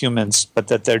thinking humans, but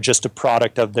that they're just a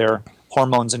product of their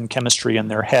hormones and chemistry in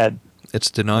their head.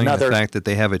 It's denying the fact that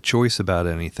they have a choice about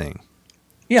anything.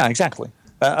 Yeah, exactly.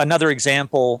 Another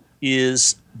example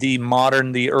is the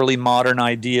early modern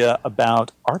idea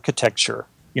about architecture,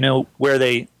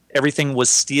 where everything was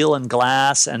steel and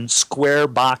glass and square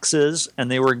boxes,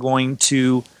 and they were going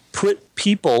to put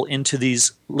people into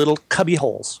these little cubby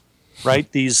holes,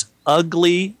 right? These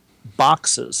ugly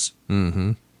boxes.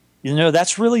 Mm-hmm.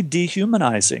 That's really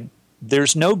dehumanizing.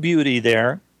 There's no beauty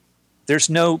there. There's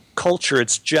no culture.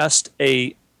 It's just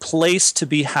a place to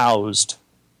be housed.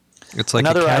 It's like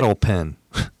a cattle pen.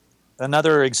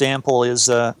 Another example is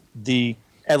the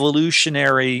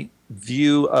evolutionary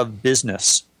view of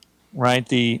business, right?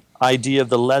 The idea of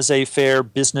the laissez-faire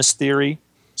business theory.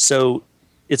 So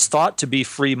it's thought to be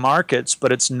free markets,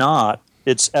 but it's not.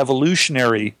 It's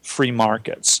evolutionary free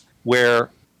markets, where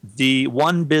the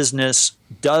one business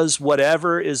does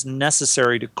whatever is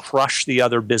necessary to crush the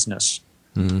other business.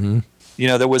 Mm-hmm.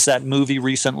 There was that movie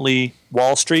recently,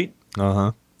 Wall Street.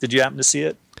 Uh-huh. Did you happen to see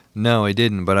it? No, I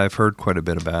didn't, but I've heard quite a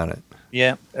bit about it.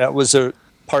 Yeah, that was a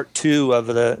part 2 of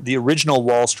the original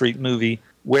Wall Street movie,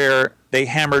 where they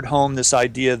hammered home this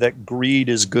idea that greed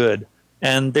is good.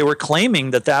 And they were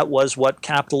claiming that was what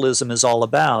capitalism is all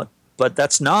about. But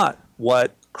that's not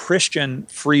what Christian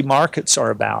free markets are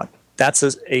about. That's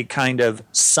a kind of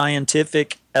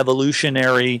scientific,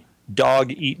 evolutionary,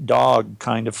 dog-eat-dog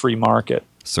kind of free market.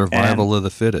 Survival of the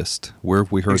fittest. Where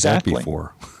have we heard that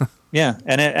before? Yeah,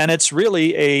 and it's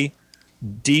really a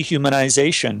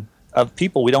dehumanization of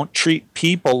people. We don't treat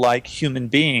people like human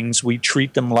beings. We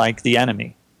treat them like the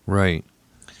enemy. Right.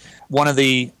 One of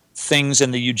the things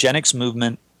in the eugenics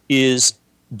movement is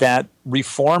that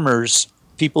reformers,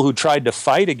 people who tried to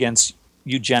fight against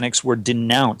eugenics, were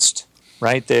denounced,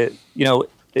 right? It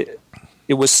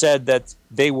was said that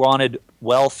they wanted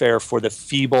welfare for the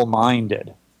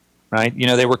feeble-minded, right? You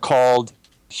know, they were called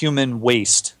human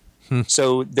waste.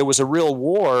 So there was a real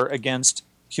war against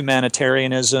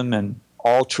humanitarianism and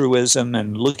altruism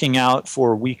and looking out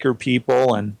for weaker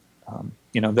people and,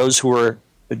 those who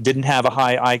didn't have a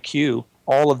high IQ.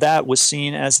 All of that was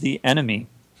seen as the enemy.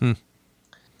 And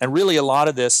really a lot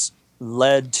of this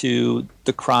led to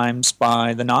the crimes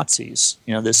by the Nazis,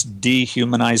 this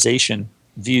dehumanization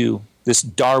view, this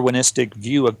Darwinistic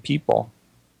view of people.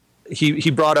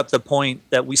 He brought up the point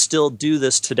that we still do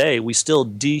this today. We still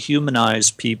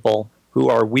dehumanize people who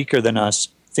are weaker than us.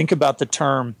 Think about the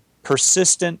term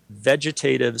persistent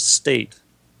vegetative state.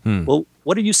 Well,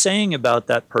 what are you saying about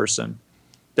that person?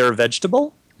 They're a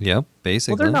vegetable? Yep,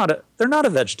 basically. Well, they're not a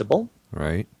vegetable.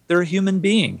 Right. They're a human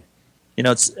being.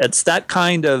 It's that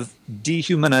kind of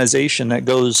dehumanization that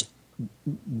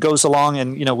goes along,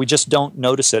 and we just don't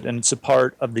notice it, and it's a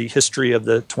part of the history of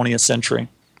the 20th century.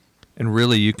 And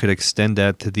really, you could extend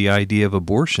that to the idea of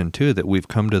abortion, too, that we've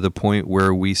come to the point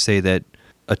where we say that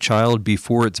a child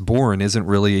before it's born isn't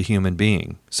really a human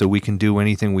being, so we can do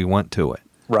anything we want to it.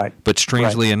 Right. But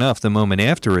strangely enough, the moment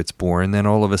after it's born, then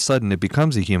all of a sudden it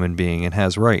becomes a human being and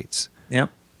has rights. Yep.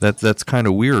 That's kind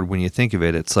of weird when you think of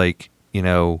it. It's like,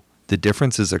 the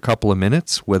difference is a couple of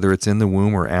minutes, whether it's in the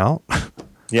womb or out.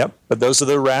 Yep. But those are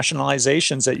the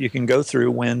rationalizations that you can go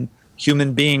through when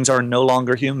human beings are no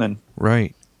longer human.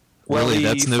 Right. Well, really, the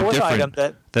that's no fourth different.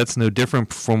 item That's no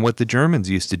different from what the Germans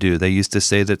used to do. They used to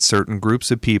say that certain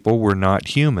groups of people were not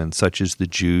human, such as the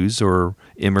Jews or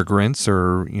immigrants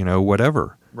or,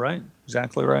 whatever. Right.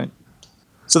 Exactly right.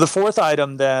 So the fourth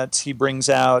item that he brings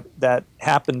out that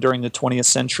happened during the 20th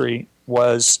century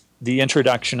was the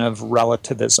introduction of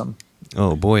relativism.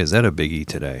 Oh, boy, is that a biggie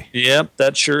today. Yep,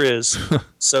 that sure is.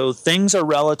 So things are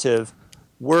relative.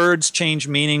 Words change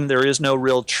meaning. There is no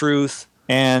real truth.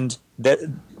 And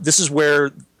this is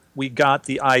where we got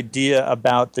the idea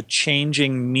about the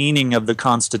changing meaning of the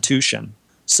Constitution.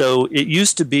 So it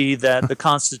used to be that the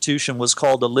Constitution was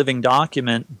called a living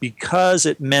document because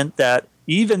it meant that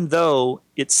even though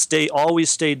it always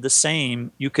stayed the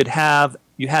same, you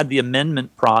had the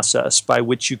amendment process by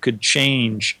which you could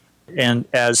change, and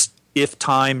as if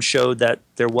time showed that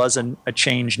there wasn't a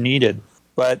change needed.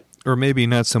 Or maybe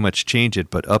not so much change it,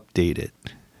 but update it.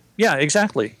 Yeah,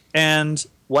 exactly. And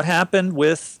what happened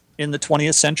in the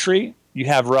 20th century? You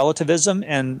have relativism,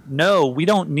 and no, we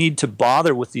don't need to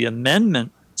bother with the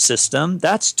amendment system.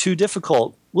 That's too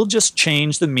difficult. We'll just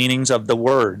change the meanings of the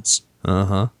words.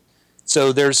 Uh-huh.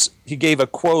 So he gave a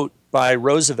quote by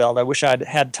Roosevelt. I wish I'd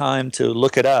had time to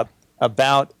look it up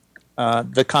about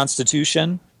the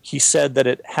Constitution. He said that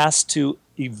it has to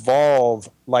evolve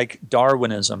like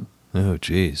Darwinism. Oh,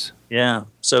 geez. Yeah.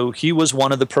 So he was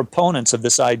one of the proponents of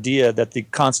this idea that the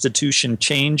Constitution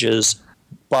changes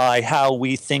by how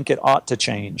we think it ought to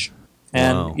change.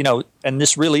 And, Wow. And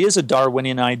this really is a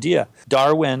Darwinian idea.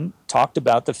 Darwin talked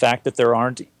about the fact that there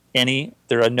are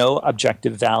no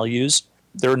objective values.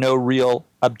 There are no real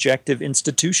objective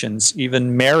institutions,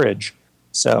 even marriage.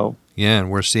 So Yeah, and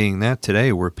we're seeing that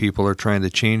today where people are trying to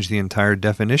change the entire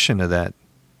definition of that.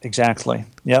 exactly.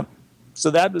 Yep. So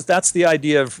that's the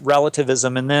idea of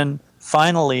relativism. And then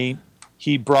finally,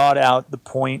 he brought out the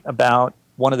point about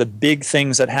one of the big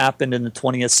things that happened in the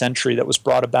 20th century that was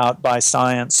brought about by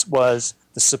science was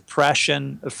the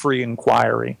suppression of free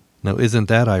inquiry. Now, isn't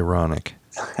that ironic?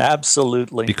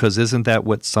 Absolutely. Because isn't that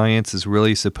what science is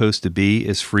really supposed to be,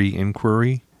 is free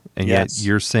inquiry? And Yes. yet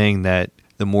you're saying that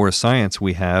the more science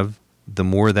we have, the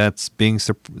more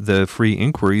the free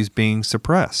inquiry is being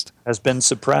suppressed. Has been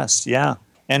suppressed, yeah.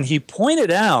 And he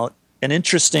pointed out an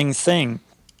interesting thing.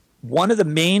 One of the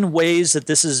main ways that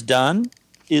this is done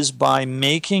is by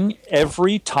making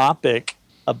every topic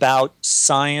about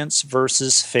science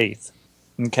versus faith.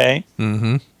 Okay?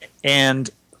 Mm-hmm. And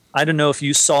I don't know if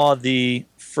you saw the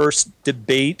first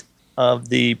debate of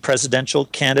the presidential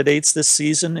candidates this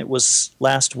season. It was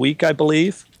last week, I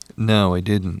believe. No, I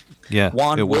didn't. Yeah,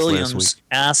 Juan it was last Williams week.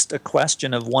 asked a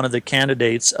question of one of the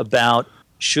candidates about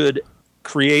should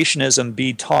creationism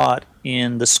be taught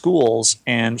in the schools,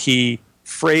 and he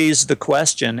phrased the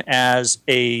question as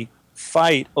a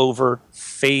fight over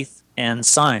faith and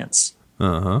science.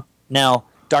 Uh-huh. Now,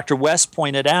 Dr. West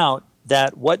pointed out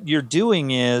that what you're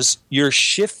doing is you're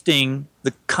shifting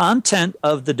the content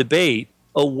of the debate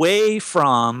away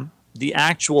from the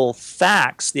actual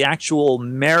facts, the actual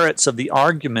merits of the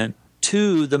argument,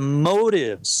 to the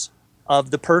motives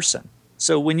of the person.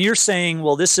 So when you're saying,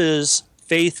 well, this is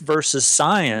faith versus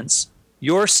science,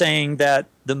 you're saying that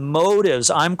the motives,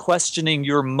 I'm questioning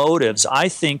your motives. I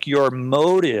think your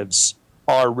motives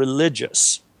are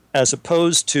religious. as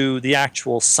opposed to the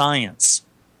actual science,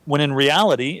 when in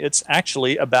reality, it's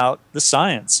actually about the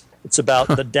science. It's about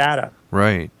the data.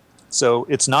 Right. So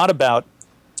it's not about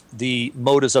the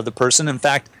motives of the person. In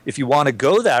fact, if you want to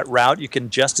go that route, you can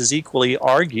just as equally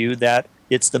argue that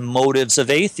it's the motives of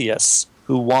atheists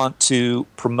who want to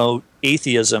promote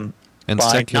atheism And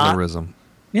by secularism.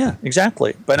 yeah,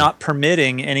 exactly. By not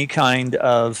permitting any kind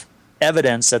of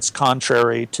evidence that's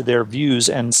contrary to their views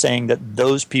and saying that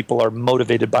those people are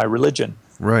motivated by religion.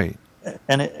 Right.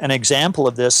 And an example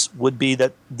of this would be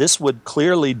that this would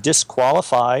clearly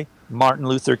disqualify Martin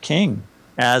Luther King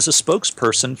as a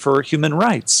spokesperson for human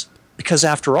rights. Because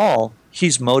after all,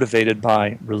 he's motivated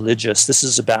by religious. This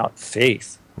is about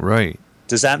faith. Right.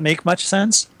 Does that make much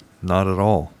sense? Not at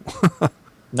all.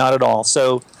 Not at all.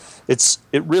 So it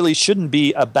really shouldn't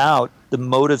be about the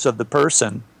motives of the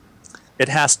person. It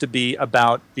has to be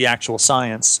about the actual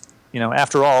science. You know,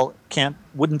 after all,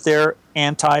 wouldn't their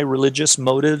anti-religious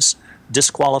motives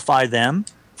disqualify them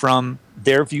from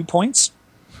their viewpoints?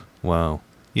 Wow.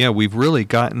 Yeah, we've really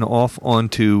gotten off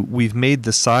onto, we've made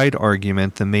the side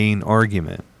argument the main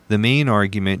argument. The main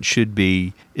argument should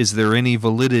be, is there any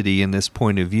validity in this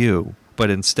point of view? But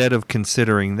instead of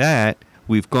considering that,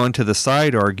 we've gone to the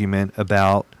side argument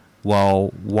about,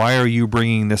 well, why are you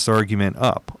bringing this argument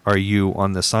up? Are you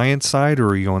on the science side or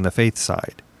are you on the faith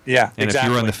side? Yeah, And exactly.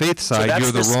 if you're on the faith side, that's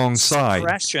you're the this wrong side.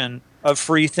 Suppression of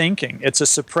free thinking. It's a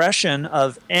suppression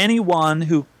of anyone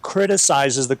who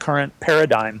criticizes the current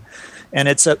paradigm, and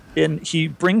he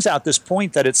brings out this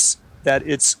point that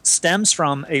it stems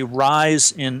from a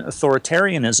rise in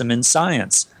authoritarianism in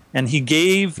science, and he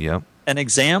gave an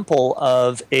example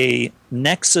of a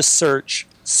Nexus Search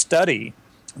study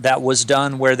that was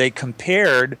done where they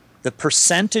compared the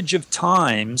percentage of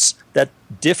times that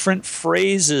different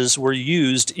phrases were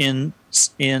used in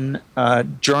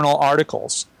journal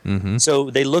articles. Mm-hmm. So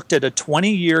they looked at a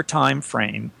 20-year time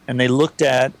frame, and they looked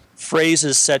at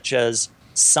phrases such as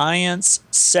 "science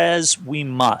says we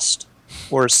must,"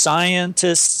 or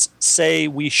 "scientists say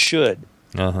we should,"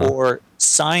 or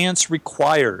 "science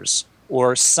requires,"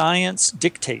 or "science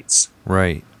dictates."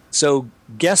 Right. So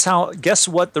guess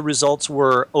what the results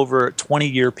were over a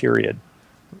 20-year period?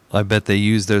 I bet they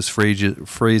use those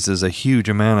phrases a huge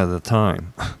amount of the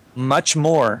time. Much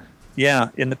more. Yeah.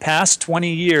 In the past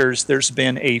 20 years, there's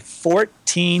been a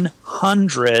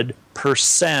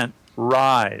 1,400%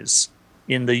 rise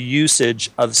in the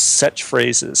usage of such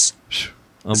phrases.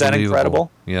 Is that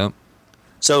incredible? Yep.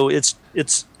 So it's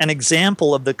an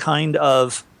example of the kind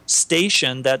of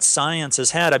station that science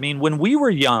has had. I mean, when we were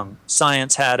young,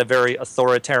 science had a very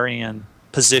authoritarian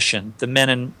position, the men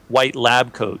in white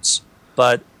lab coats.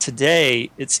 But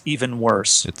today, it's even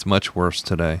worse. It's much worse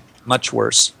today. Much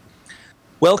worse.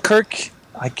 Well, Kirk,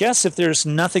 I guess if there's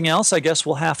nothing else, I guess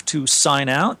we'll have to sign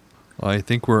out. I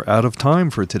think we're out of time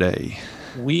for today.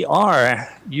 We are.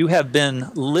 You have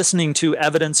been listening to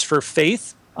Evidence for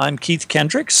Faith. I'm Keith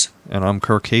Kendricks. And I'm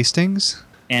Kirk Hastings.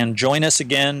 And join us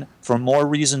again for more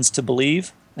reasons to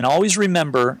believe. And always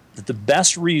remember that the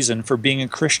best reason for being a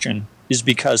Christian is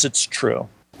because it's true.